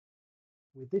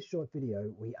With this short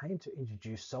video, we aim to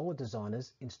introduce solar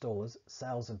designers, installers,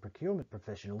 sales and procurement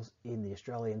professionals in the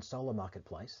Australian solar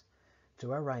marketplace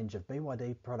to our range of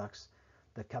BYD products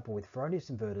that couple with Fronius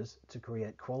inverters to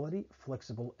create quality,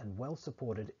 flexible and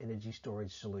well-supported energy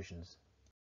storage solutions.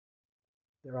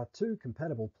 There are two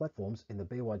compatible platforms in the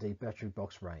BYD battery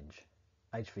box range: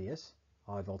 HVS,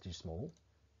 high voltage small,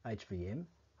 HVM,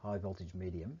 high voltage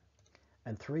medium,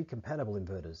 and three compatible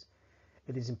inverters.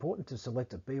 It is important to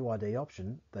select a BYD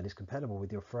option that is compatible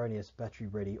with your Fronius battery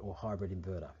ready or hybrid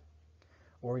inverter,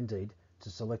 or indeed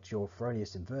to select your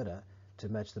Fronius inverter to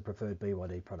match the preferred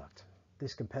BYD product.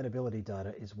 This compatibility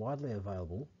data is widely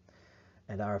available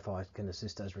and RFI can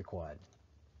assist as required.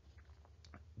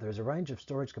 There is a range of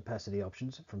storage capacity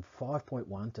options from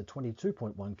 5.1 to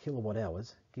 22.1 kilowatt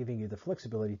hours, giving you the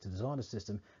flexibility to design a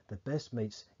system that best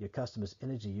meets your customer's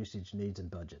energy usage needs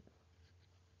and budget.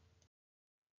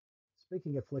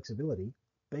 Speaking of flexibility,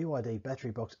 BYD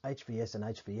battery box HVS and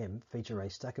HVM feature a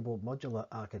stackable modular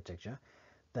architecture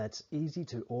that's easy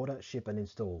to order, ship and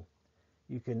install.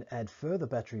 You can add further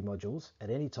battery modules at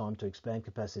any time to expand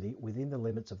capacity within the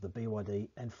limits of the BYD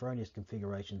and Fronius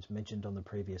configurations mentioned on the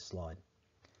previous slide.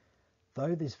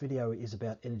 Though this video is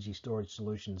about energy storage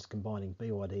solutions combining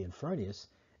BYD and Fronius,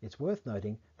 it's worth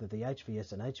noting that the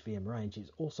HVS and HVM range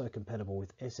is also compatible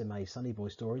with SMA Sunny Boy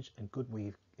storage and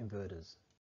Goodweave inverters.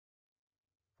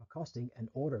 For costing and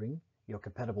ordering your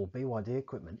compatible BYD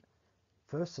equipment,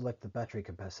 first select the battery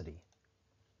capacity,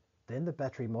 then the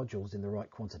battery modules in the right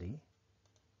quantity,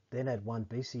 then add 1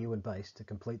 BCU and base to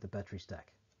complete the battery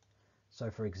stack.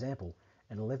 So for example,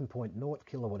 an 11.0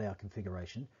 kilowatt hour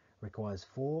configuration requires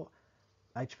 4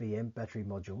 HVM battery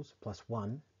modules plus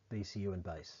 1 BCU and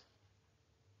base.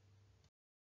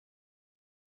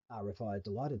 RFI are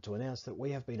delighted to announce that we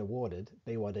have been awarded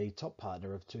BYD Top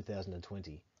Partner of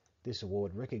 2020. This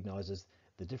award recognises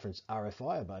the difference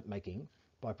RFI are making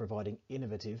by providing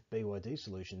innovative BYD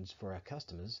solutions for our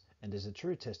customers and is a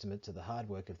true testament to the hard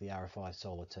work of the RFI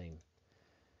solar team.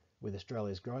 With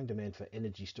Australia's growing demand for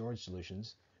energy storage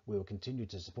solutions, we will continue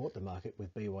to support the market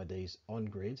with BYD's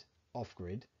on-grid,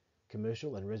 off-grid,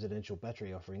 commercial and residential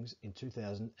battery offerings in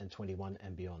 2021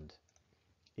 and beyond.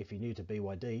 If you're new to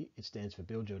BYD, it stands for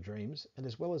Build Your Dreams, and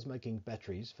as well as making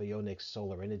batteries for your next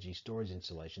solar energy storage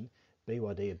installation,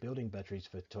 BYD are building batteries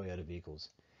for Toyota vehicles.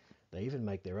 They even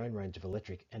make their own range of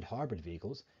electric and hybrid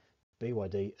vehicles.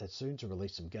 BYD are soon to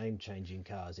release some game-changing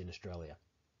cars in Australia.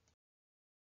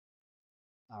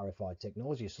 RFI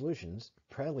Technology Solutions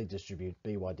proudly distribute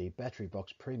BYD Battery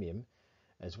Box Premium,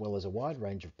 as well as a wide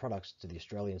range of products to the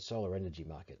Australian solar energy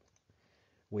market.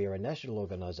 We are a national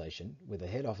organisation with a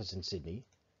head office in Sydney,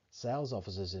 sales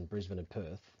offices in Brisbane and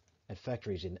Perth, and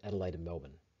factories in Adelaide and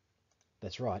Melbourne.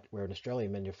 That's right, we're an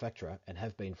Australian manufacturer and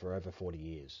have been for over 40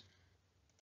 years.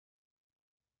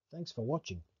 Thanks for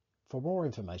watching. For more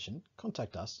information,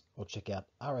 contact us or check out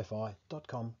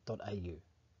rfi.com.au.